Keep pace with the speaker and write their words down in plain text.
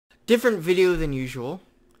different video than usual,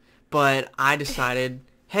 but I decided,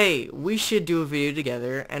 hey, we should do a video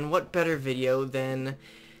together, and what better video than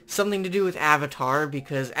something to do with Avatar,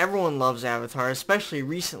 because everyone loves Avatar, especially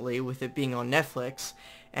recently with it being on Netflix,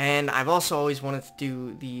 and I've also always wanted to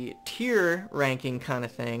do the tier ranking kind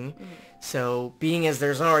of thing, so being as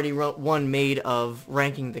there's already one made of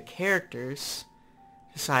ranking the characters,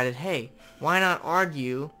 decided, hey, why not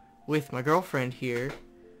argue with my girlfriend here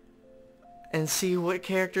and see what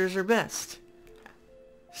characters are best.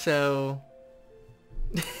 So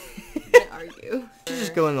Can't argue.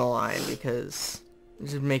 just go in the line because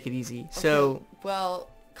just make it easy. Okay. So well,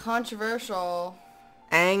 controversial.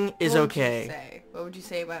 Aang is okay. What would you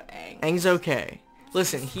say about Aang? Aang's okay.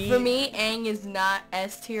 Listen, for me, Aang is not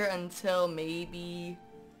S tier until maybe.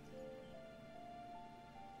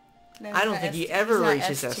 No, I don't think he ever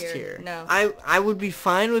reaches S tier. No. I would be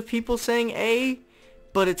fine with people saying A,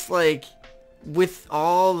 but it's like with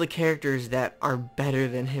all the characters that are better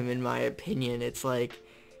than him in my opinion, it's like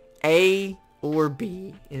A or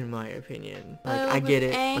B in my opinion. Like I get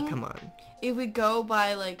it, Aang, but come on. If we go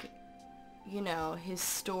by like, you know, his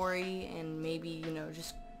story and maybe, you know,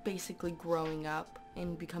 just basically growing up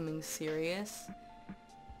and becoming serious,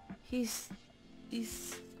 he's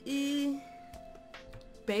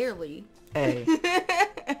barely. A.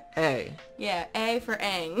 A. Yeah, A for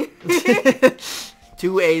Aang.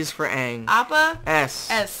 2 A's for Aang. Appa?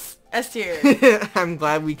 S. S tier. I'm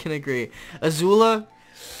glad we can agree. Azula?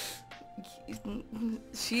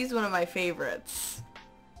 She's one of my favorites.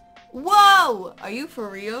 Whoa! Are you for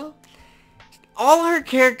real? All her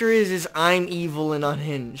character is I'm evil and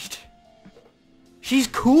unhinged. She's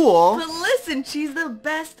cool. But listen, she's the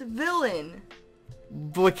best villain.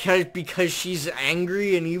 Because she's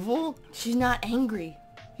angry and evil? She's not angry.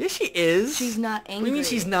 Yes, she is. She's not angry. What do you mean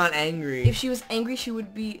she's not angry? If she was angry, she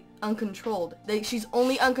would be uncontrolled. She's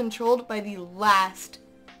only uncontrolled by the last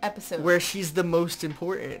episode. Where she's the most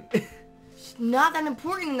important. She's not that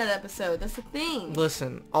important in that episode. That's the thing.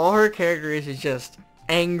 Listen, all her character is just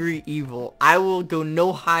angry evil. I will go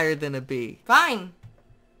no higher than a B. Fine.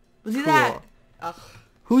 We'll do that. Ugh.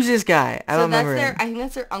 Who's this guy? I don't remember him. I think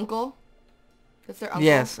that's their uncle. That's their uncle.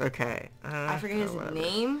 Yes, okay. I forget his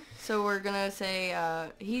name, so we're gonna say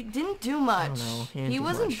he didn't do much. He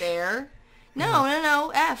wasn't there.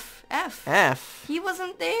 No. F. F. He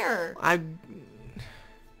wasn't there.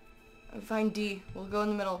 Fine, D. We'll go in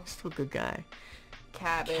the middle. Still a good guy.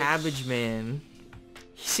 Cabbage. Cabbage man.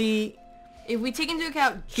 See, if we take into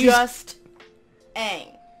account just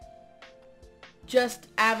Aang, just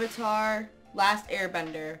Avatar, Last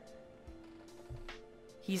Airbender,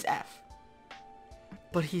 he's F.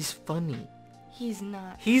 But he's funny. He's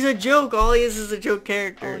not. He's a joke. All he is a joke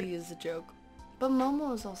character. All he is a joke. But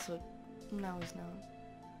Momo is also... No, he's not.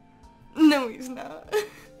 No, he's not.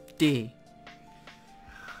 D.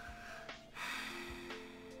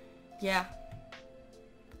 Yeah.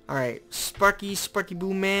 Alright. Sparky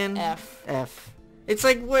Boo Man. F. F. It's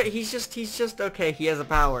like, what? He's just, okay, he has a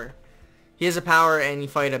power. He has a power and you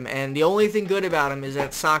fight him. And the only thing good about him is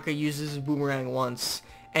that Sokka uses his boomerang once.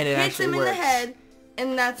 And it hits actually him works. in the head.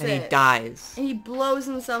 And that's it. And he dies. And he blows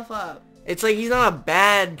himself up. It's like he's not a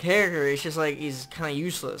bad character. It's just like he's kind of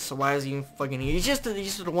useless. So why is he even fucking... He's just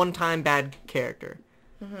a one-time bad character.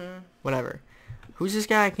 Whatever. Who's this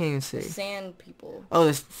guy? I can't even see. Sand people. Oh,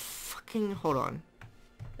 this fucking... Hold on.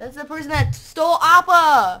 That's the person that stole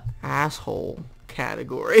Appa. Asshole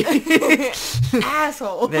category.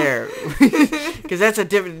 Asshole. There. Because that's a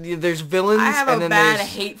different... There's villains. I have and a then bad there's...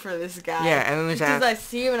 hate for this guy. Yeah, and then there's... Because I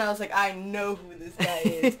see him and I was like, I know who this guy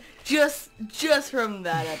is. just from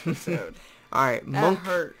that episode. Alright,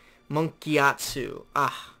 Monkiatsu.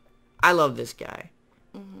 I love this guy.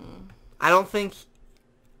 I don't think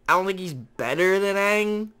he's better than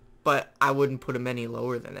Aang, but I wouldn't put him any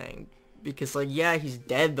lower than Aang. Because, like, yeah, he's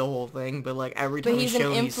dead the whole thing, but, like, every time he's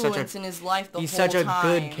shown, he's such in his life he's such a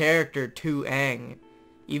good character to Aang.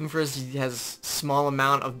 Even for as he has small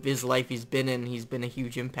amount of his life he's been in, he's been a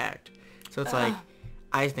huge impact. So it's like,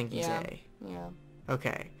 I think he's A. Yeah.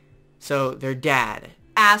 Okay. So, their dad.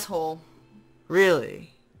 Asshole.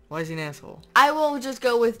 Really? Why is he an asshole? I will just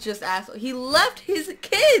go with just asshole. He left his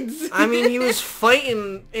kids. I mean, he was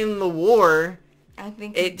fighting in the war. I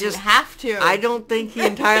think he didn't have to. I don't think he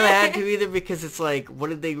entirely had to either, because it's like,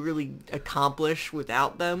 what did they really accomplish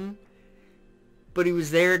without them? But he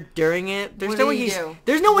was there during it. There's no way he's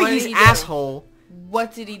asshole.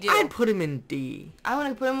 What did he do? I'd put him in D. I want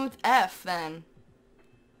to put him with F then.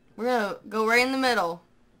 We're gonna go right in the middle.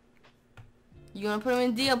 You wanna put him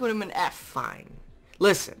in D? I'll put him in F. Fine.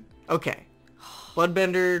 Listen. Okay.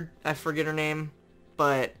 Bloodbender. I forget her name,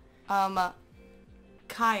 but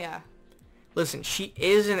Kaya, Listen, she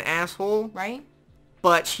is an asshole, right?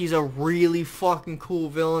 but she's a really fucking cool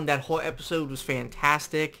villain. That whole episode was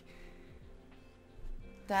fantastic.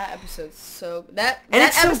 That episode's so... That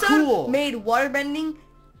It's so episode cool. made waterbending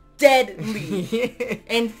deadly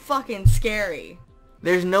and fucking scary.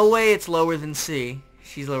 There's no way it's lower than C.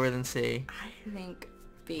 She's lower than C. I think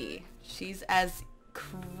B. She's as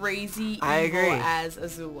crazy I evil agree. as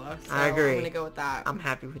Azula. So I agree. I'm gonna go with that. I'm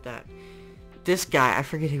happy with that. This guy, I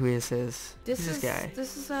forget who this is. This Who's is this guy?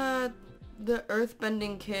 this is the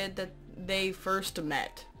earthbending kid that they first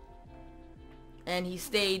met. And he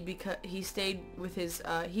stayed with his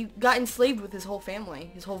he got enslaved with his whole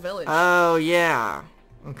family, his whole village. Oh yeah.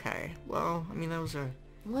 Okay. Well, I mean that was a.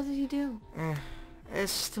 What did he do?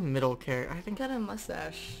 It's just a middle character. I He think got a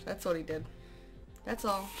mustache. That's what he did. That's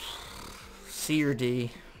all. C or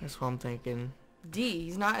D. That's what I'm thinking. D.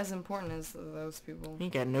 He's not as important as those people. He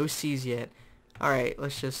ain't got no C's yet. All right,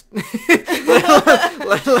 let's just let's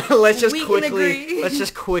just We can quickly agree. let's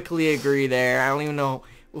just quickly agree there. I don't even know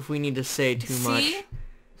if we need to say too much.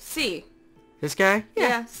 C. This guy?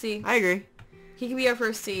 Yeah, C. I agree. He can be our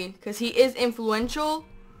first C because he is influential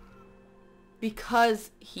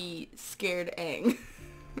because he scared Aang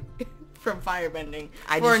from firebending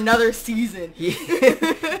for another season.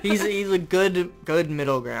 He's a good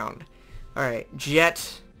middle ground. All right,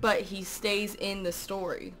 Jet. But he stays in the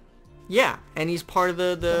story. Yeah, and he's part of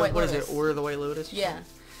the White what is Lotus. it? Order of the White Lotus? Yeah.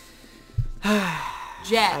 I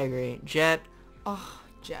Jet. agree. Jet. Oh,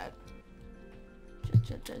 Jet.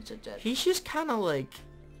 Jet. He's just kind of like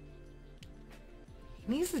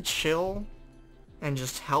he needs to chill and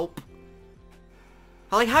just help.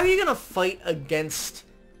 Like, how are you gonna fight against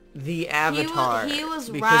the Avatar He was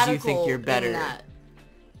because radical you think you're better? in that.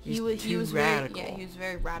 He's He was radical. very, yeah, he was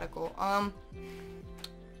very radical.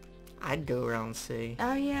 I'd go around C.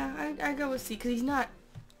 Oh yeah, I go with C because he's not.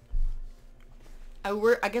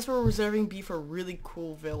 I guess we're reserving B for really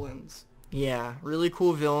cool villains. Yeah, really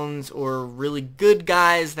cool villains or really good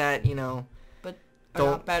guys that, you know, But are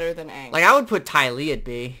don't not better than Aang. like. I would put Ty Lee at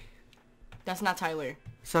B. That's not Tyler.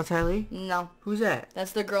 It's not Ty Lee? No, Who's that?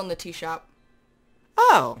 that's the girl in the tea shop.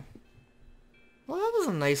 Oh. Well, that was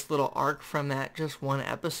a nice little arc from that just one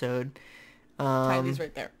episode. Tyler's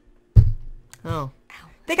right there. Oh.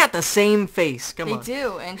 They got the same face. Come They on.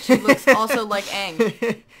 do, and she looks also like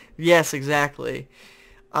Aang. Yes, exactly.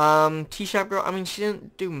 Tea-Shop Girl, I mean, she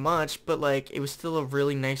didn't do much, but, like, it was still a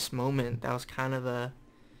really nice moment. That was kind of a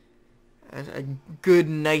good,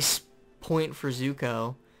 nice point for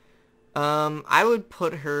Zuko. I would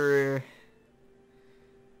put her...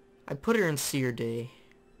 I'd put her in C or D.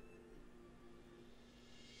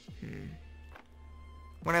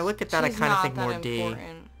 When I look at that, She's I kind of not think that more D.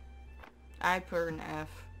 important. I put her in F.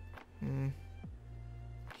 Hmm.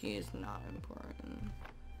 She is not important.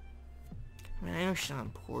 I mean, I know she's not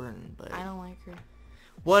important, but... I don't like her.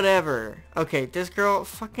 Whatever. Okay, this girl,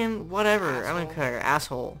 fucking whatever. I don't Asshole. care.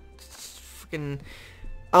 Asshole. Fucking...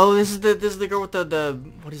 Oh, this is the girl with the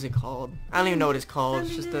what is it called? I don't even know what it's called.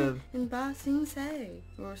 It's just the... In Ba Sing Se,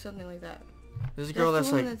 or something like that. There's a girl that's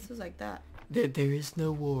the one like... that says like that. There is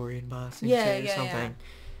no war in Boston. Yeah, or yeah, something.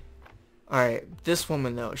 Alright, this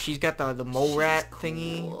woman though, she's got the mole She's rat cool.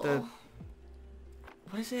 thingy. The...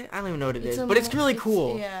 What is it? I don't even know what it is. a But it's mo- really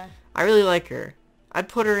cool. Yeah. I really like her. I'd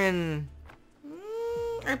put her in...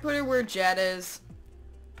 I put her where Jet is.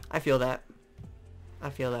 I feel that. I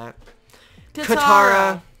feel that.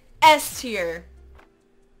 Katara. S tier.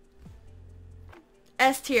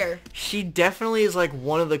 S tier. She definitely is like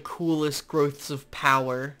one of the coolest growths of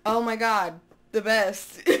power. Oh my god. The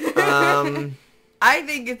best. Um, I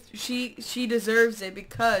think she deserves it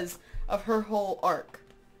because of her whole arc.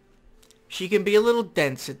 she can be a little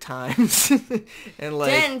dense at times, and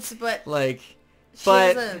like Dense, but she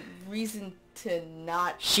but has a reason to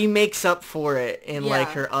not. she makes up for it in like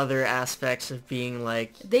Yeah. her other aspects of being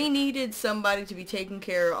like They needed somebody to be taking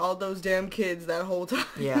care of all those damn kids that whole time.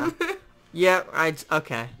 yeah, yeah.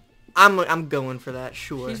 Okay. I'm going for that.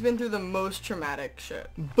 Sure. She's been through the most traumatic shit.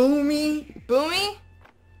 Boomy. Boomy?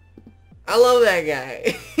 I love that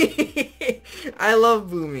guy. I love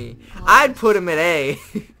Boomy. I'd put him at A.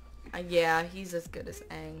 Yeah, he's as good as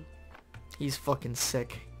Aang. He's fucking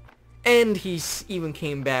sick. And he's even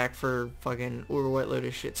came back for fucking Order White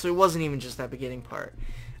Lotus shit. So it wasn't even just that beginning part.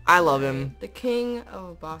 I love him. The king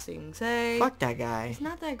of Ba Sing Se. Fuck that guy. He's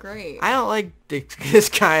not that great. I don't like this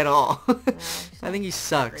guy at all. he's I think he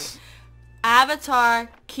sucks. Avatar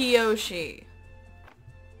Kyoshi.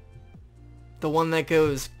 The one that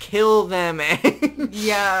goes, kill them, and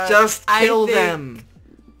Yeah. just I kill think them.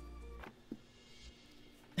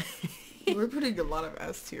 We're putting a lot of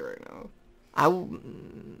S tier right now.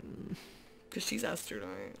 Because she's astronaut.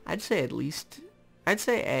 I'd say at least, I'd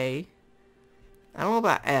say A. I don't know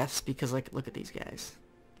about S because, like, look at these guys.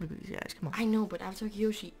 Look at these guys. Come on. I know, but Avatar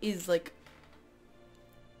Kyoshi is, like,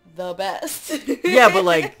 the best. Yeah, but,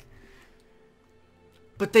 like,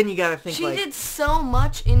 but then you gotta think, she like... did so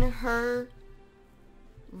much in her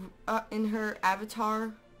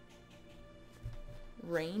Avatar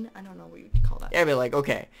reign. I don't know what you'd call that. Yeah, but, like,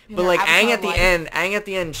 okay. In But, her like, Aang Avatar at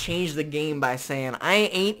the end changed the game by saying, I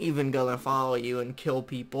ain't even gonna follow you and kill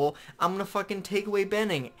people. I'm gonna fucking take away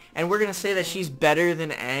Benning. And we're gonna say that she's better than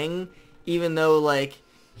Aang, even though, like,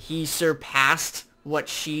 he surpassed what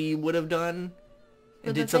she would have done.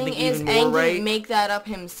 And did something even more Aang right. didn't make that up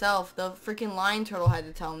himself. The freaking lion turtle had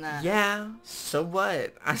to tell him that. Yeah, so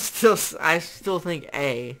what? I still think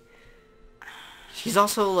A. She's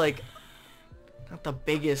also, like, not the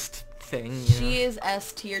biggest thing, you know? She is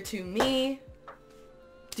S tier to me.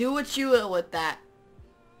 Do what you will with that.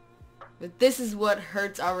 But this is what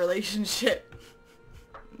hurts our relationship.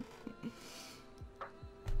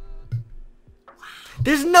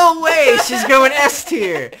 There's no way she's going S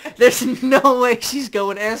tier. There's no way she's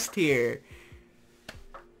going S tier.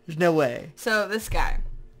 There's no way. So this guy.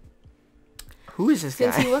 Who is this guy?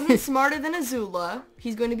 Since he wasn't smarter than Azula,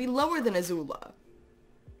 he's going to be lower than Azula.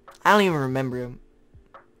 I don't even remember him.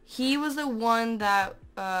 He was the one that,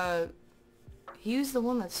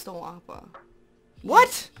 stole Appa.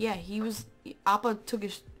 What? Yeah, Appa took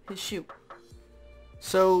his shoe.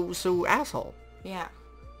 So asshole. Yeah.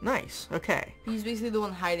 Nice. Okay. He's basically the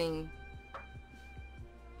one hiding.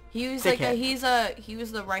 He was Dickhead. he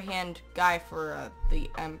was the right hand guy for the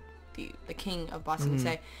king of Ba Sing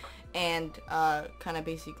Se, and kind of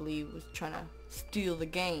basically was trying to steal the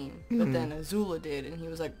game, but then Azula did, and he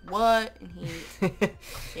was like, what? And he,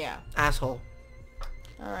 yeah. Asshole.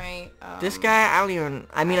 All right. This guy,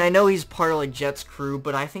 I mean, I know he's part of, like, Jet's crew,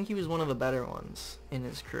 but I think he was one of the better ones in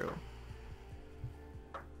his crew.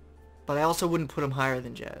 But I also wouldn't put him higher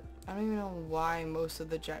than Jet. I don't even know why most of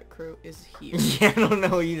the Jet crew is here. Yeah, I don't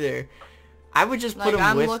know either. I would just put him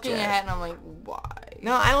I'm with looking Jet. ahead and I'm like, why?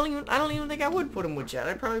 No, I don't even think I would put him with Jet.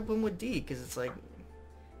 I'd probably put him with D, because it's like,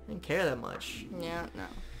 I didn't care that much. Yeah, no.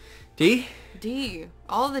 D? D.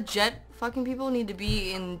 All the Jet fucking people need to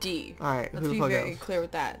be in D. Alright, Let's who the be fuck very else? clear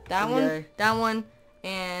with that. That Okay. one,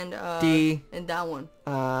 and D. and that one.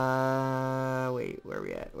 Wait, where are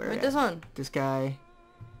we at? Where are we Right, at? this one. This guy.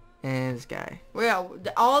 And this guy. Well,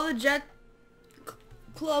 yeah, all the Jet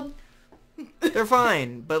club. They're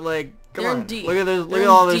fine, but, like, come They're on. in D. Look at those. Look They're at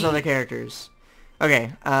all in those D. other characters.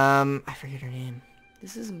 Okay. I forget her name.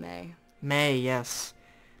 This is May. May. Yes.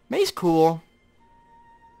 May's cool.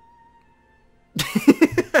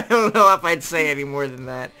 I don't know if I'd say any more than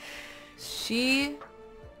that. She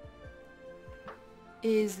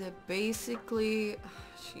is basically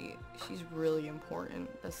she's really important.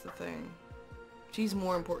 That's the thing. She's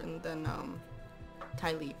more important than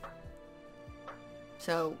Ty Lee.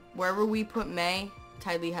 So wherever we put May,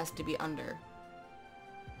 Ty Lee has to be under.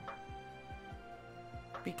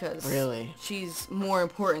 Because Really? she's more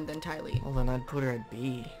important than Ty Lee. Well, then I'd put her at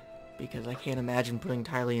B. Because I can't imagine putting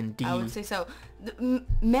Tylee in D. I would say so.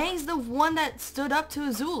 May's the one that stood up to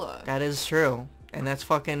Azula. That is true. And that's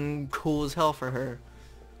fucking cool as hell for her.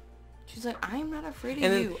 She's like, I'm not afraid of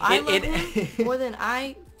And then you. I love him more than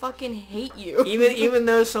I fucking hate you. Even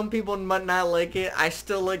though some people might not like it, I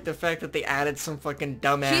still like the fact that they added some fucking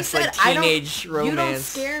dumbass She said, like teenage romance. You don't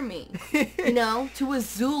scare me. You know, to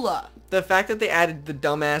Azula. The fact that they added the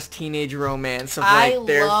dumbass teenage romance of I like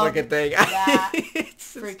their love fucking thing. that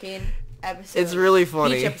freaking episode. It's really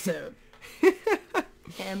funny. Each episode.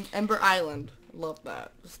 Ember Island. Love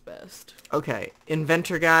that. It's best. Okay,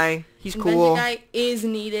 inventor guy. He's Inventor cool. guy is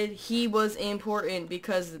needed. He was important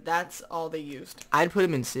because that's all they used. I'd put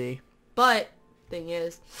him in C. But thing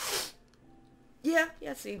is, yeah,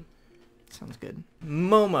 see. Sounds good.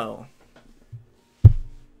 Momo.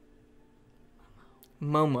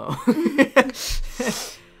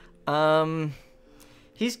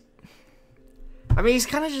 He's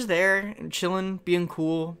kind of just there and chilling, being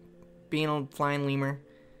cool, being a flying lemur.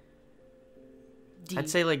 D. I'd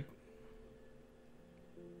say like,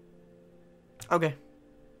 okay.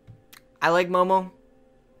 I like Momo.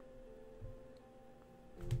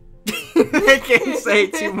 I can't say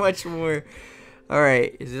too much more.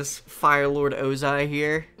 Alright, is this Fire Lord Ozai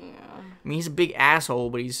here? Yeah. I mean, he's a big asshole,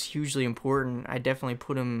 but he's hugely important. I definitely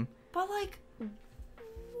put him... But like,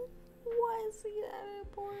 was he that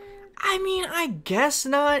important? I mean, I guess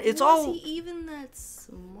not. It's was all... he even that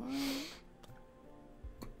smart?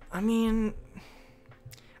 I mean...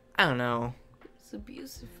 I don't know. His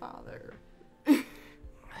abusive father.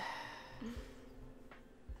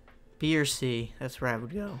 B or C? That's where I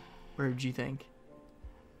would go. Where would you think?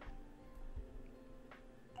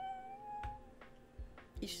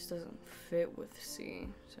 He just doesn't fit with C,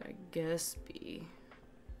 so I guess B.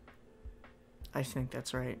 I think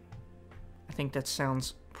that's right. I think that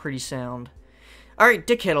sounds pretty sound. All right,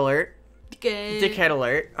 dickhead alert. Dickhead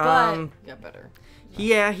alert. But got better.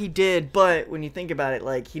 Yeah, he did, but when you think about it,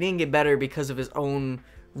 like, he didn't get better because of his own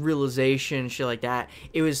realization, shit like that.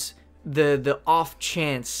 It was the off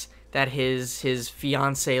chance that his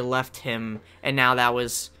fiance left him, and now that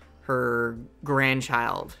was her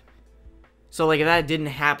grandchild. So, like, if that didn't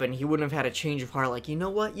happen, he wouldn't have had a change of heart, like, you know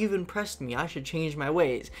what, you've impressed me, I should change my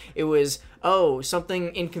ways. It was, oh,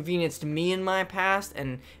 something inconvenienced me in my past,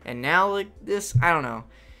 and now, like, this, I don't know.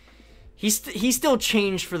 He still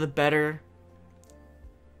changed for the better.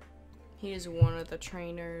 He is one of the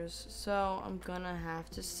trainers, so I'm gonna have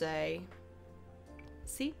to say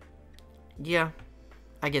C. Yeah,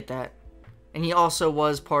 I get that. And he also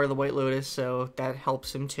was part of the White Lotus, so that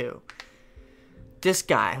helps him too. This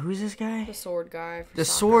guy, who's this guy? The sword guy. The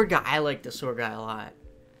sword guy. I like the sword guy a lot.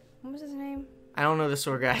 What was his name? I don't know the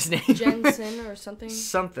sword guy's name. Jensen or something?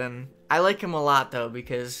 Something. I like him a lot, though,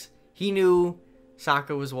 because he knew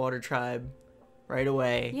Sokka was Water Tribe right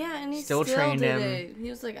away. Yeah, and he still trained did him. it. He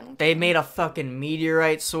was like, I don't They care. made a fucking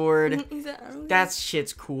meteorite sword. He's like, I don't That care.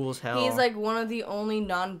 shit's cool as hell. He's like one of the only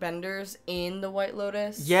non-benders in the White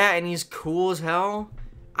Lotus. Yeah, and he's cool as hell.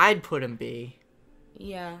 I'd put him B.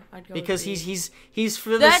 Yeah, I'd go Because with B. he's for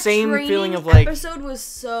the That same feeling of like episode was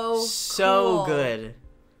so cool. good.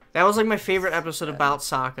 That was like my favorite episode about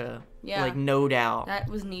Sokka. Yeah. Like no doubt. That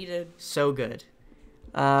was needed. So good.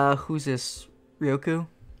 Who's this? Ryoku?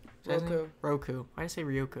 Is that his name? Roku. Why did I say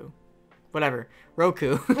Ryoku? Whatever.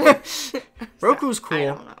 Roku. Roku's cool. I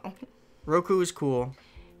don't know. Roku is cool.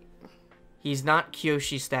 He's not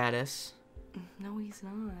Kyoshi status, No, he's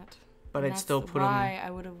not. but And I'd still that's put why him.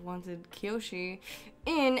 I would have wanted Kyoshi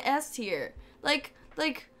in S tier. Like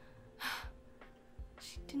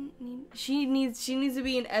she didn't need. She needs to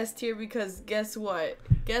be in S tier because guess what?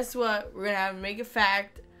 We're gonna have to make a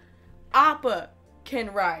fact. Appa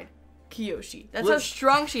can ride Kyoshi. That's how Look.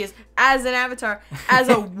 strong she is as an avatar, as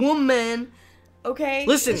a woman. Okay.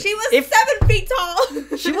 Listen, she was if- 7 feet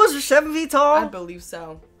tall. She was 7 feet tall? I believe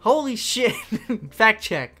so. Holy shit. Fact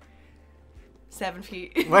check. 7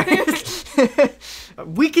 feet.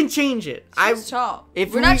 We can change it. She's tall.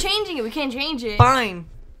 if We're not we- changing it. We can't change it. Fine.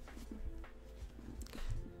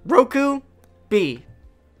 Roku, B.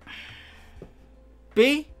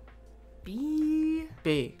 B? B.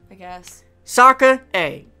 B. I guess. Sokka,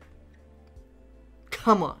 A.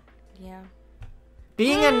 Come on. Yeah.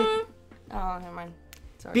 Being a Oh, never mind.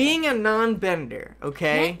 Sorry. being a non-bender,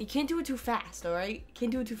 okay? You can't do it too fast, all right? You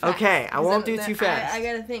can't do it too fast. Okay, I 'Cause won't then- do it too then fast. I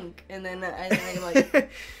gotta think, and then I'm like,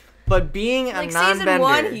 But being a like non-bender, season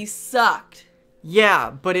 1, he sucked yeah,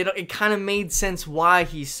 but it kind of made sense why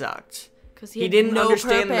he sucked. because He had didn't no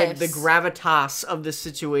understand purpose. the gravitas of the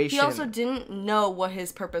situation. He also didn't know what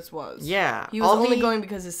his purpose was. Yeah, he was all only he- going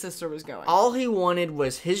because his sister was going. all he wanted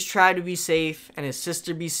was his tribe to be safe and his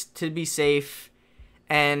sister to be safe.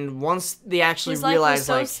 And once they actually his life was realized,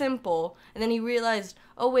 so like, simple, and then he realized,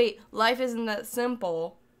 oh wait, life isn't that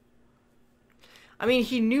simple. I mean,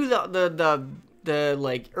 he knew the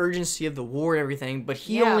like urgency of the war and everything, but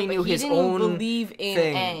he Yeah, only but knew he his didn't own believe in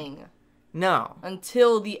thing. Aang No,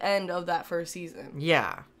 until the end of that first season.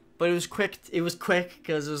 yeah, but it was quick. It was quick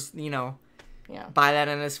because it was Yeah. by that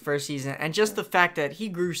in his first season, and just the fact that he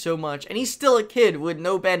grew so much, and he's still a kid with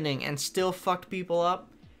no bending and still fucked people up.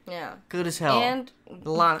 Yeah. Good as hell. And A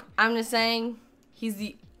lot. I'm just saying, he's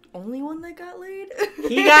the only one that got laid.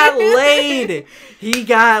 He got laid. He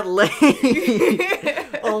got laid.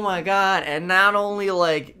 Oh my god! And not only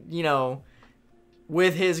like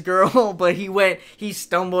with his girl, but he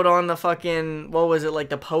stumbled on the fucking, what was it, like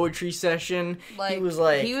the poetry session. Like, he was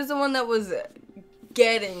like, he was the one that was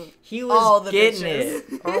getting he was all the getting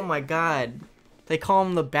bitches. it. Oh my god! They call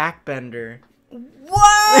him the backbender.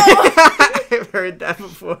 Whoa! I've heard that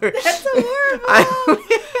before. That's horrible.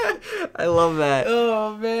 I love that.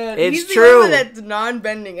 Oh man, It's he's the true. only one that's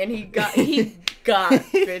non-bending, and he got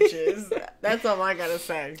bitches. That's all I gotta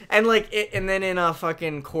say. And like, and then in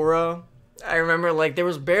fucking Korra, I remember like there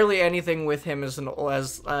was barely anything with him as an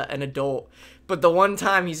adult, but the one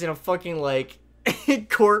time he's in a fucking like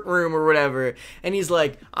courtroom or whatever, and he's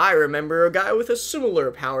like, I remember a guy with a similar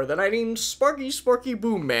power that I named Sparky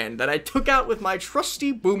Boom Man that I took out with my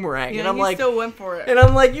trusty boomerang. Yeah, And I'm he like, still went for it. and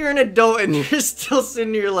I'm like, you're an adult and you're still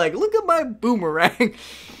sitting here like, look at my boomerang.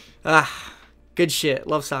 Good shit.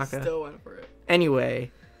 Love Sokka. Still went for it. Anyway,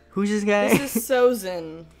 who's this guy? This is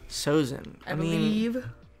Sozin, Sozin. I believe.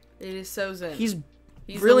 It is Sozin. He's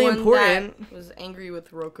He's really the one important. That was angry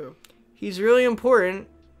with Roku. He's really important,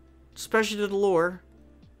 especially to the lore.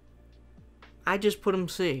 I just put him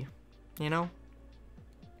C, you know?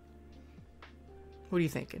 What are you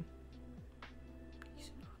thinking?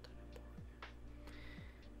 He's not that important.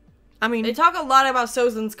 I mean, They talk a lot about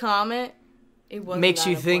Sozin's comet. It wasn't makes that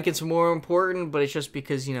you think important. it's more important, but it's just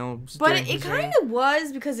because, you know... But it kind of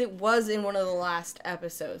was, because it was in one of the last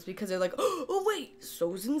episodes. Because they're like, oh wait,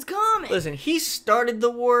 Sozin's comet. Listen, he started the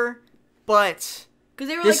war, but... Because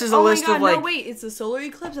they were this like, is a oh list my god, of, like... no wait, it's the solar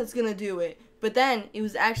eclipse that's going to do it. But then, it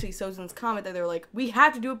was actually Sozin's comet that they were like, we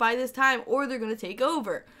have to do it by this time, or they're going to take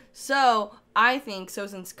over. So, I think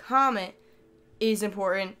Sozin's comet is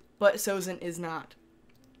important, but Sozin is not.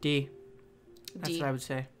 D. That's D. what I would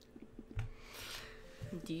say.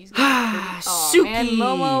 D's oh Suki! man,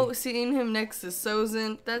 Momo seeing him next to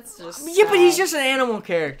Sozin, that's just Yeah, but he's sad. just an animal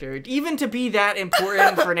character. Even to be that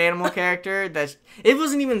important for an animal character, it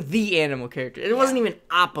wasn't even the animal character. It wasn't even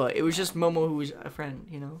Appa. It was just Momo who was a friend,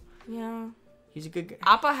 you know? Yeah. He's a good guy.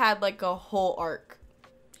 Appa had like a whole arc.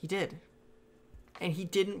 He did. And he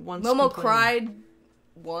didn't once Momo complain. cried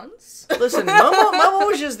once. Listen, Momo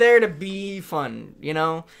was just there to be fun, you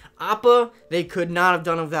know? Appa, they could not have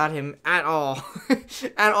done without him at all.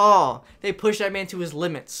 At all. They pushed that man to his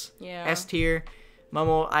limits. Yeah. S tier.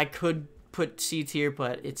 Momo, I could put C tier,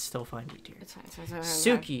 but it's still fine D tier. It's fine, it's fine.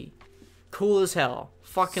 Suki, cool as hell.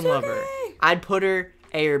 Fucking love her. I'd put her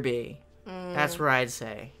A or B. That's where I'd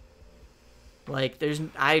say. Like,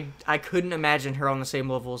 I couldn't imagine her on the same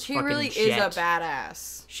level as She fucking really Jet. is a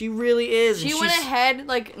badass. She really is. She went ahead,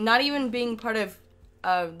 like, not even being part of,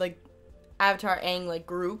 like, Avatar Aang, like,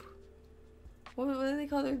 group. What do they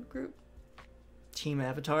call their group? Team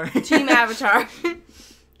Avatar. Team Avatar.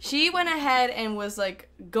 She went ahead and was, like,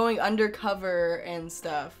 going undercover and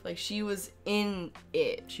stuff. Like, she was in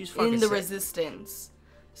it. She's fucking in the sick. resistance.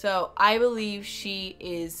 So, I believe she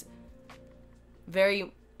is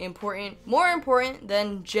very important. More important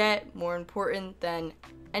than Jet. More important than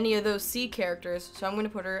any of those C characters. So, I'm going to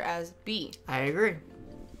put her as B. I agree.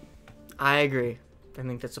 I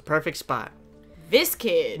think that's a perfect spot. This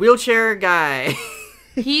kid. Wheelchair guy.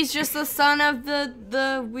 He's just the son of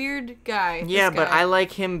the weird guy. Yeah, This but guy. I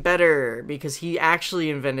like him better because he actually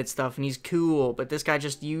invented stuff and he's cool, but this guy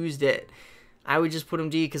just used it. I would just put him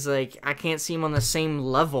D because, like, I can't see him on the same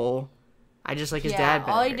level. I just like his dad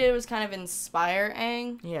better. All he did was kind of inspire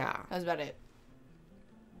Aang. Yeah. That was about it.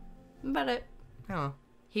 About it. Oh.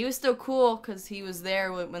 He was still cool because he was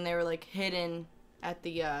there when they were, like, hidden at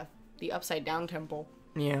the Upside Down Temple.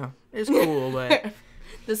 Yeah. It's cool, but...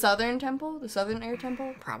 The Southern Temple? The Southern Air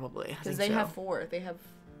Temple? Probably. Because they have 4. They have...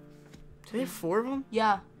 Do they have 4 of them?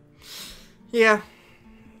 Yeah. Yeah.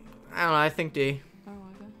 I don't know. I think D. Oh,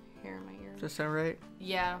 I got hair in my ear. Does that sound right?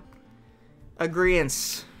 Yeah.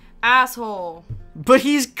 Agreeance. Asshole. But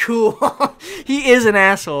he's cool. He is an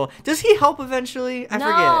asshole. Does he help eventually? I forget.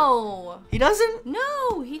 No. He doesn't?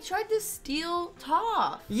 No, he tried to steal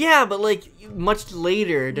Toph. Yeah, but like much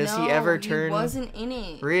later, does he ever turn? He wasn't in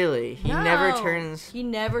it. Really? He No. never turns. He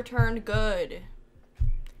never turned good.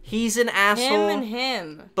 He's an asshole. Him and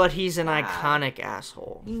him. But he's an iconic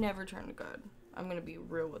asshole. He never turned good. I'm gonna be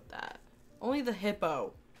real with that. Only the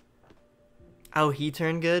hippo. Oh, he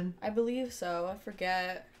turned good? I believe so. I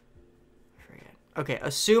forget. Okay,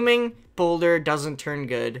 assuming Boulder doesn't turn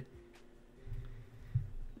good.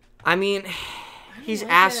 I mean, he's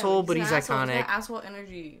asshole, but he's asshole. iconic. He's got asshole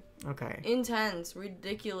energy. Okay. Intense.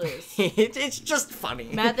 Ridiculous. It's just funny.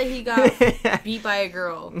 Mad that he got beat by a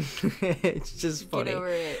girl. It's just funny. Get over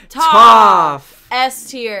it. Toph!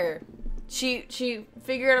 S tier. She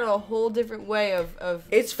figured out a whole different way of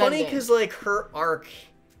It's funny spending. because, like, her arc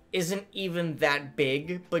isn't even that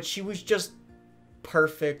big, but she was just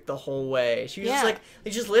perfect the whole way. She was just like,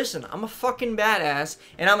 just listen, I'm a fucking badass,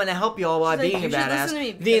 and I'm gonna help y'all while She's like, being a "You should badass listen to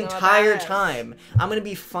me the because I'm a entire badass." time. I'm gonna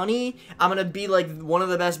be funny, I'm gonna be, like, one of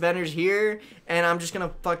the best benders here, and I'm just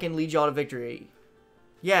gonna fucking lead y'all to victory.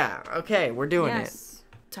 Yeah, okay, we're doing it.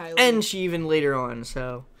 Ty Lee. And she even later on,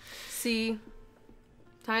 so. C.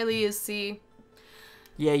 Ty Lee is C.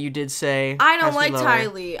 Yeah, you did say. I don't has to be like lower. Ty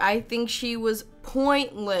Lee. I think she was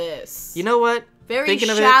pointless. You know what? Very Thinking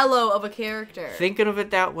of it- shallow of a character. Thinking of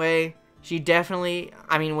it that way, she definitely,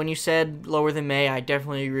 I mean, when you said lower than May, I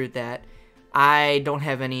definitely agree with that. I don't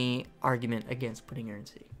have any argument against putting her in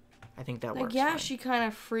C. I think that like, works. yeah, fine. she kind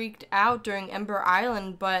of freaked out during Ember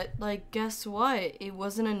Island, but, like, guess what? It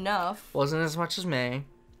wasn't enough. Wasn't as much as May.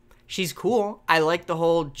 She's cool. I like the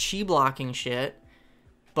whole chi blocking shit.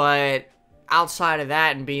 But outside of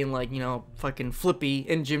that and being, like, you know, fucking flippy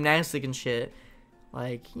and gymnastic and shit,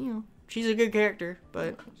 like, you know, she's a good character,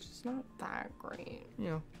 but she's not that great.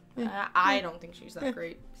 you know. I don't think she's that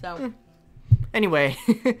great. So Anyway,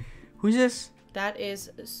 who's this? that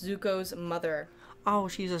is Zuko's mother. Oh,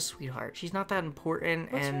 she's a sweetheart. She's not that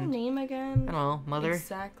important. What's and her name again? I don't know, mother.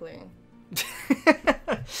 Exactly.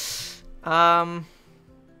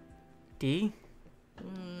 D.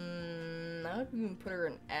 I would even put her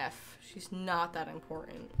in F. She's not that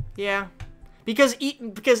important. Yeah, because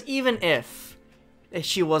even if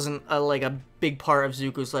she wasn't like a big part of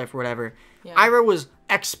Zuko's life or whatever, Yeah. Iroh was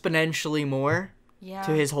exponentially more Yeah.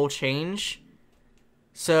 to his whole change.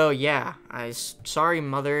 So yeah, sorry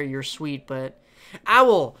mother, you're sweet, but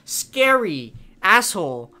Owl, scary,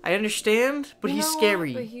 asshole. I understand, but You he's know what?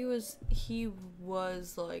 scary. But he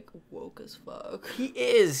was like woke as fuck. He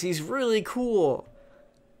is. He's really cool.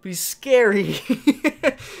 But he's scary.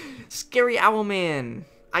 Scary Owl Man.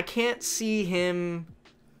 I can't see him.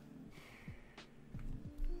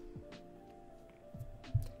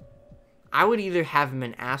 I would either have him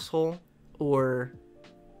an asshole or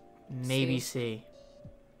maybe C.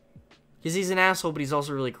 Because he's an asshole, but he's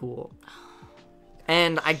also really cool.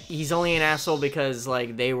 And he's only an asshole because,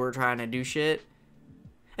 like, they were trying to do shit.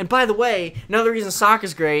 And by the way, another reason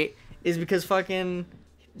Sokka's great is because fucking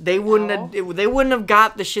they wouldn't have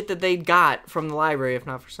got the shit that they got from the library if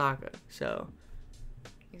not for Sokka. So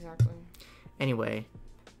Exactly. anyway,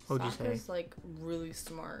 what would you say? Sokka's like really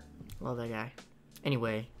smart. Love that guy.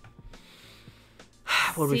 Anyway,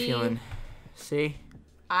 what are we C. feeling? C?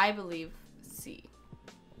 I believe C.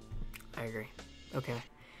 I agree. Okay.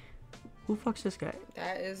 Who fucks this guy?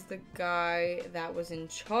 That is the guy that was in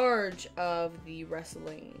charge of the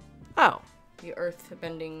wrestling, Oh, the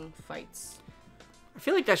earth-bending fights. I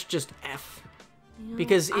feel like that's just F. You know,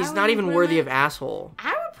 Because I he's would not even put him worthy in- of asshole. I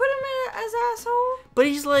would put him in as asshole. But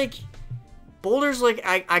he's like, Boulder's like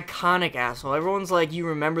iconic asshole. Everyone's like, you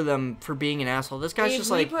remember them for being an asshole. This guy's If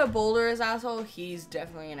just we like, put Boulder as asshole, he's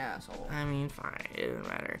definitely an asshole. I mean, fine, it doesn't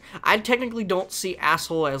matter. I technically don't see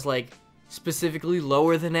asshole as like specifically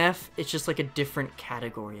lower than F. It's just like a different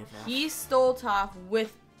category of F. He stole off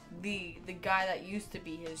with the guy that used to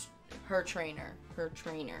be her trainer.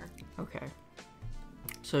 Okay.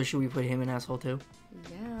 So should we put him in asshole too?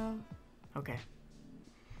 Yeah. Okay.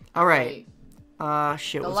 All right.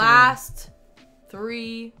 Shit. The What's her last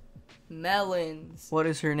 3 melons. name? What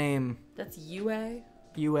is her name? That's Yue.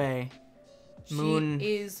 Yue. Moon.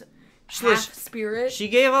 She is She- half spirit. She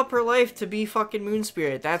gave up her life to be fucking Moon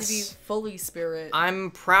Spirit. to be fully spirit.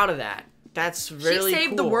 I'm proud of that. That's really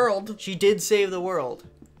saved the cool. world. She did save the world.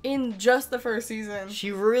 In just the first season.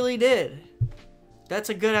 She really did. That's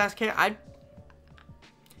a good ass character.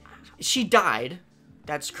 She died.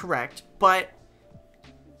 That's correct. But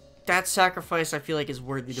that sacrifice, I feel like, is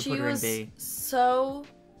worthy to She put her in was B. so,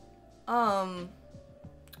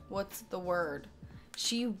 what's the word?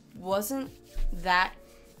 She wasn't that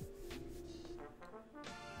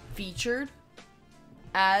featured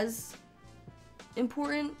as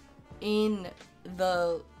important in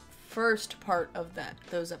the first part of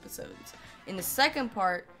those episodes. In the second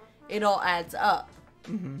part, it all adds up.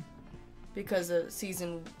 Mm-hmm. Because of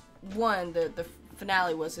season 1, the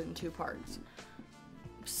finale was in 2 parts.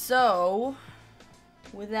 So,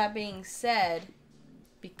 with that being said,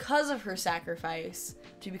 because of her sacrifice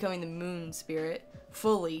to becoming the moon spirit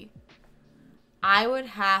fully, I would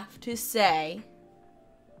have to say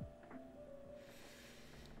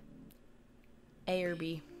A or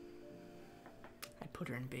B. I'd put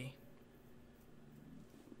her in B.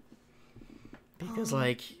 Because,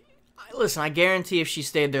 like, listen, I guarantee if she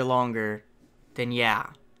stayed there longer, then yeah.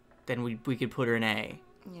 Then we could put her in A.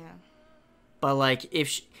 Yeah. But, like,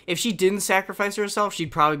 if she didn't sacrifice herself,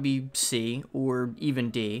 she'd probably be C or even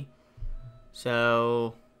D.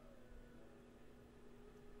 So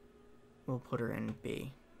we'll put her in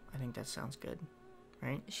B. I think that sounds good,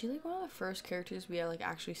 right? Is she like one of the first characters we like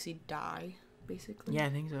actually see die, basically? Yeah, I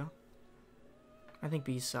think so. I think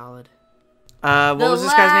B's solid. What was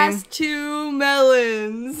this guy's name? The last 2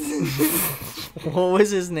 melons. What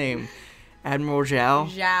was his name? Admiral Zhao?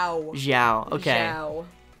 Zhao. Zhao, okay. Zhao.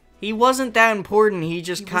 He wasn't that important. He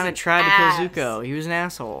just He was kind of an tried ass. to kill Zuko. He was an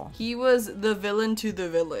asshole. He was the villain to the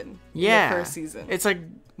villain Yeah. in the first season. It's like,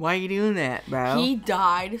 why are you doing that, bro? He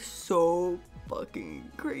died so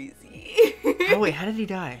fucking crazy. Oh, wait, how did he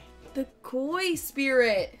die? The koi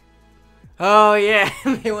spirit Oh, yeah.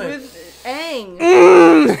 They went... with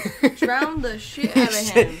Aang drowned the shit he out of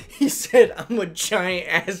him. he said, I'm a giant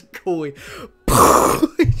ass koi.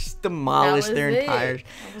 Just demolished That their was it. entire...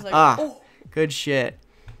 I was like, Ah, oh. good shit.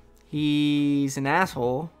 He's an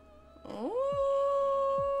asshole.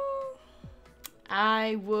 Oh.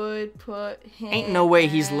 I would put him... Ain't no way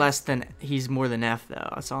he's more than F, though.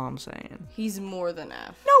 That's all I'm saying. He's more than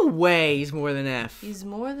F. No way he's more than F. He's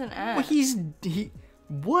more than F. Well,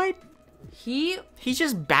 what? He's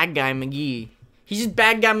just bad guy McGee. He's just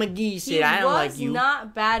bad guy McGee. Said, I don't like you. He was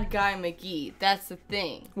not bad guy McGee. That's the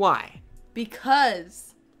thing. Why?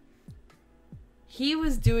 Because he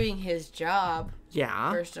was doing his job.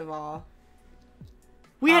 Yeah. First of all.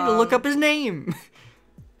 We had to look up his name.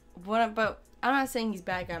 But I'm not saying he's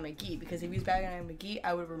bad guy McGee, because if he was bad guy McGee,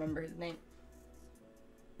 I would remember his name.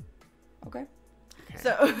 Okay.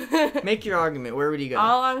 So make your argument. Where would he go?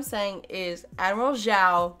 All I'm saying is Admiral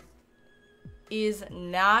Zhao is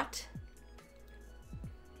not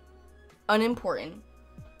unimportant,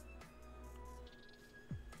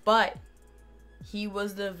 but he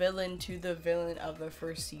was the villain to the villain of the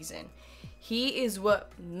first season. He is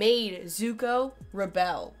what made Zuko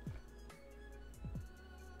rebel.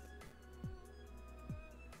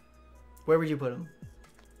 Where would you put him?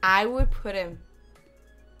 I would put him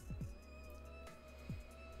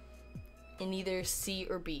in either C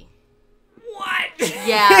or B. What?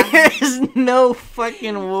 Yeah. There's no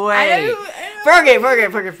fucking way.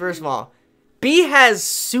 Okay, first of all. B has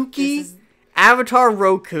Suki, Avatar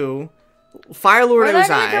Roku, Fire Lord Ozai. We're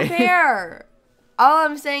not gonna compare. All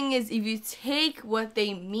I'm saying is if you take what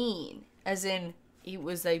they mean, as in it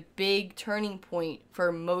was a big turning point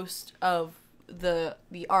for most of the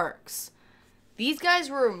arcs. These guys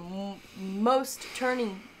were most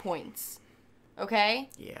turning points. Okay?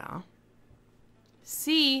 Yeah.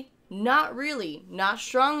 C, not really. Not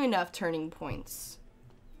strong enough turning points.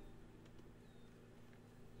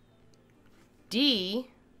 D,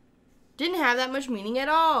 didn't have that much meaning at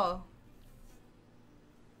all.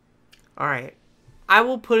 Alright. I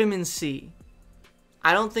will put him in C.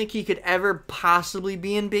 I don't think he could ever possibly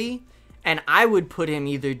be in B. And I would put him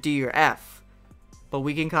either D or F. But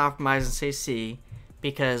we can compromise and say C.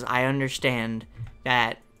 Because I understand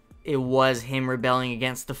that it was him rebelling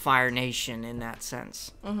against the Fire Nation in that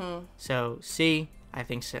sense. Mm-hmm. So C, I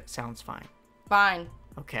think sounds fine. Fine.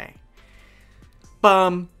 Okay.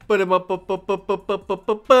 The last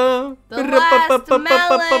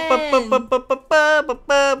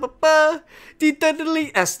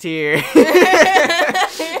S tier.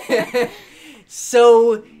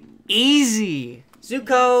 So easy.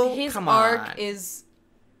 Zuko, his come on. arc is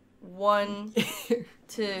one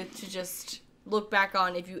to just look back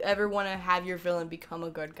on if you ever want to have your villain become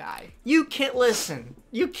a good guy. You can't listen.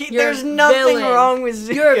 You can't. You're There's nothing villain. wrong with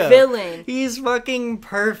Zuko. You're a villain. He's fucking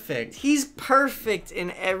perfect. He's perfect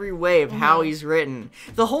in every way of how he's written.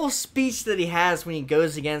 The whole speech that he has when he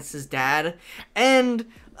goes against his dad, and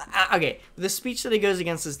okay, the speech that he goes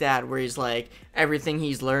against his dad, where he's like everything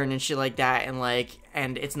he's learned and shit like that,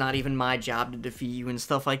 and it's not even my job to defeat you and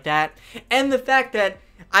stuff like that, and the fact that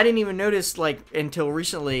I didn't even notice, until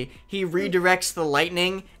recently, he redirects the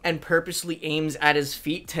lightning and purposely aims at his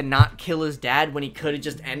feet to not kill his dad when he could have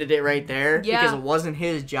just ended it right there because it wasn't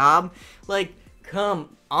his job.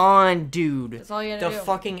 Come on, dude. That's all you had to do. The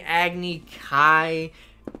fucking Agni, Kai,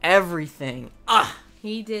 everything.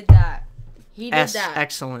 He did that. He did that.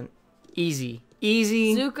 Excellent. Easy.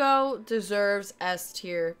 Zuko deserves S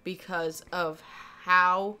tier because of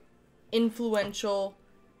how influential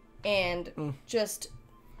and just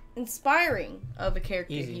inspiring of a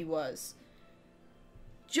character he was.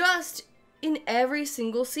 Just in every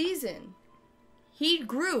single season. He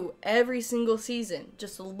grew every single season.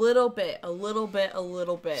 Just a little bit, a little bit, a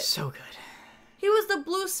little bit. So good. He was the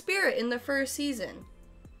blue spirit in the first season.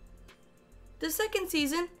 The second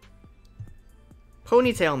season,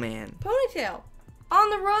 Ponytail Man. Ponytail. On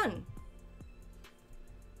the run.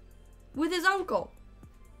 With his uncle.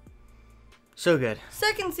 So good.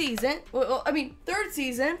 Third season,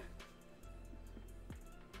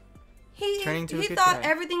 he thought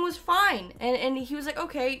everything was fine. And he was like,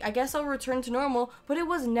 okay, I guess I'll return to normal. But it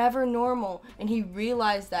was never normal. And he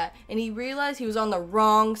realized that. And he realized he was on the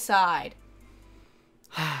wrong side.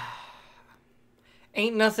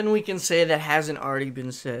 Ain't nothing we can say that hasn't already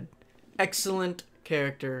been said. Excellent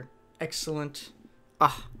character. Excellent.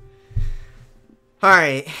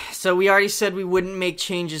 Alright, so we already said we wouldn't make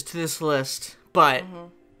changes to this list, but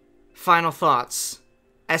final thoughts.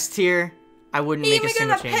 S tier, I wouldn't make a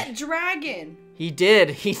single change. He even got a pet dragon. He did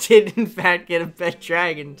in fact get a pet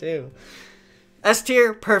dragon too. S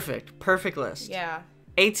tier, perfect list. Yeah.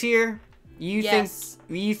 A tier, you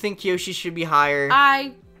think Yoshi should be higher?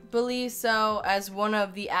 I believe so, as one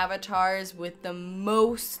of the avatars with the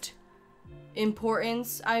most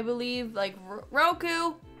importance, I believe.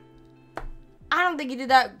 Roku, I don't think he did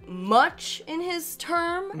that much in his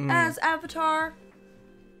term as Avatar.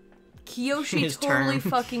 Kyoshi His totally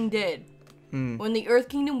turn. fucking did. When the Earth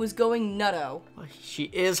Kingdom was going nutto. She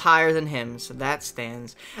is higher than him, so that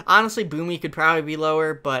stands. Honestly, Boomy could probably be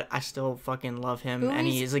lower, but I still fucking love him. And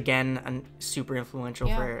he is, again, super influential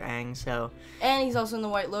for Aang, so... And he's also in the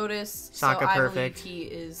White Lotus, Sokka so I perfect. believe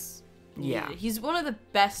he is... Yeah. He's one of the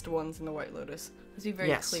best ones in the White Lotus. Let's be very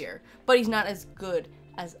Yes. clear. But he's not as good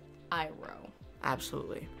as Iroh.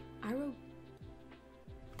 Absolutely. Iroh?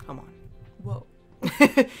 Come on. Whoa.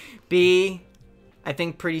 B, I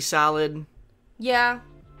think pretty solid. Yeah.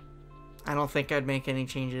 I don't think I'd make any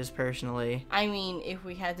changes personally. I mean, if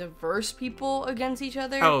we had to verse people against each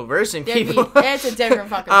other... Oh, versing that'd people. It's a different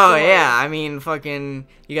fucking Oh, story. yeah. I mean, fucking...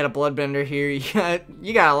 You got a bloodbender here. You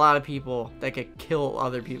got a lot of people that could kill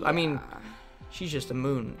other people. I mean, she's just a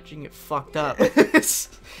moon. She can get fucked up.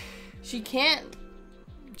 She can't.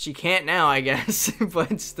 She can't now, I guess.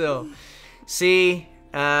 But still. C,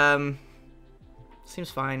 seems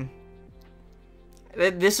fine.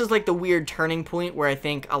 This is like the weird turning point where I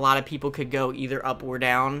think a lot of people could go either up or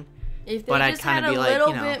down. If they but I'd just kind had of be a like,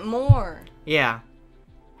 little bit more. Yeah.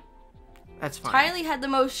 That's fine. Kylie had the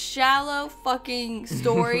most shallow fucking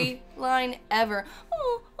storyline ever.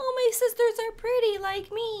 Oh, all my sisters are pretty like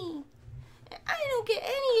me. I don't get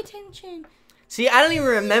any attention. See, I don't even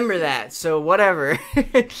remember that, so whatever. So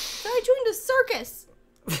I joined a circus.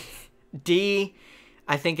 D,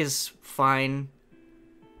 I think is fine.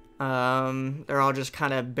 They're all just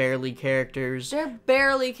kind of barely characters. They're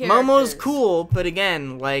barely characters. Momo's cool, but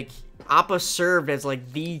again, like, Appa served as,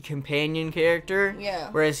 like, the companion character. Yeah.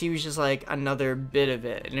 Whereas he was just, like, another bit of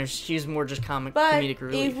it. And she's more just But comedic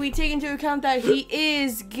relief. if we take into account that he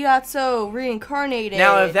is Gyatso reincarnated...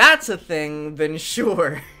 Now, if that's a thing, then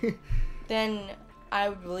sure. then I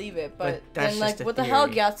would believe it. But that's then, like, just a what the hell,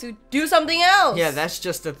 theory. Gyatso? Do something else! Yeah, that's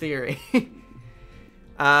just a theory.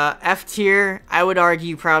 F tier, I would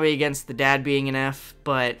argue probably against the dad being an F,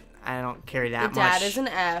 but I don't care that much. The dad is an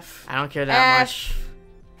F. I don't care that F. much.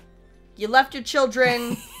 You left your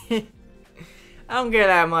children. I don't care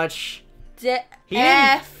that much.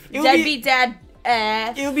 F. It would Deadbeat dad.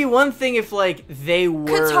 F. It would be one thing if, like, they were...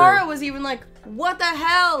 Katara was even like, what the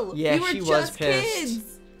hell? Yeah, you were she was just pissed. kids.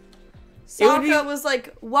 It would Sokka be- was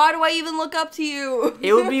like, why do I even look up to you?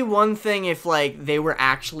 It would be one thing if, like, they were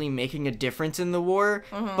actually making a difference in the war,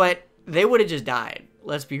 but they would have just died.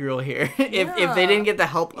 Let's be real here. If they didn't get the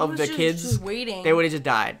help of the kids, just waiting. they would have just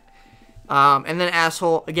died. And then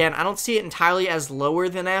asshole, again, I don't see it entirely as lower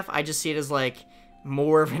than F. I just see it as, like,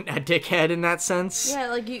 more of a dickhead in that sense. Yeah,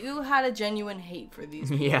 like, you had a genuine hate for these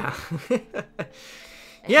people. Yeah.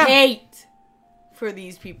 Yeah. Hate for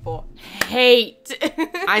these people. Hate.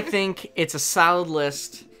 I think it's a solid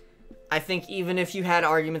list. I think even if you had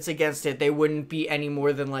arguments against it, they wouldn't be any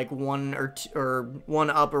more than like one or two, or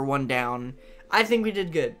one up or one down. I think we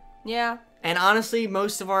did good. Yeah. And honestly,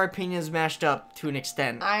 most of our opinions matched up to an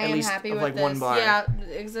extent. I at am least happy of with like this. one bar. Yeah,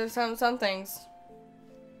 except some things.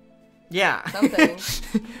 Yeah. Some things.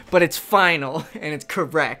 But it's final and it's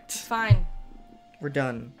correct. It's fine. We're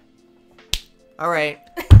done. All right.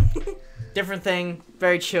 Different thing.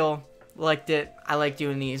 Very chill. Liked it. I like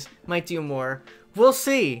doing these. Might do more. We'll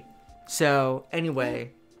see. So,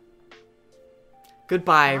 anyway.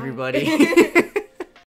 Goodbye, everybody.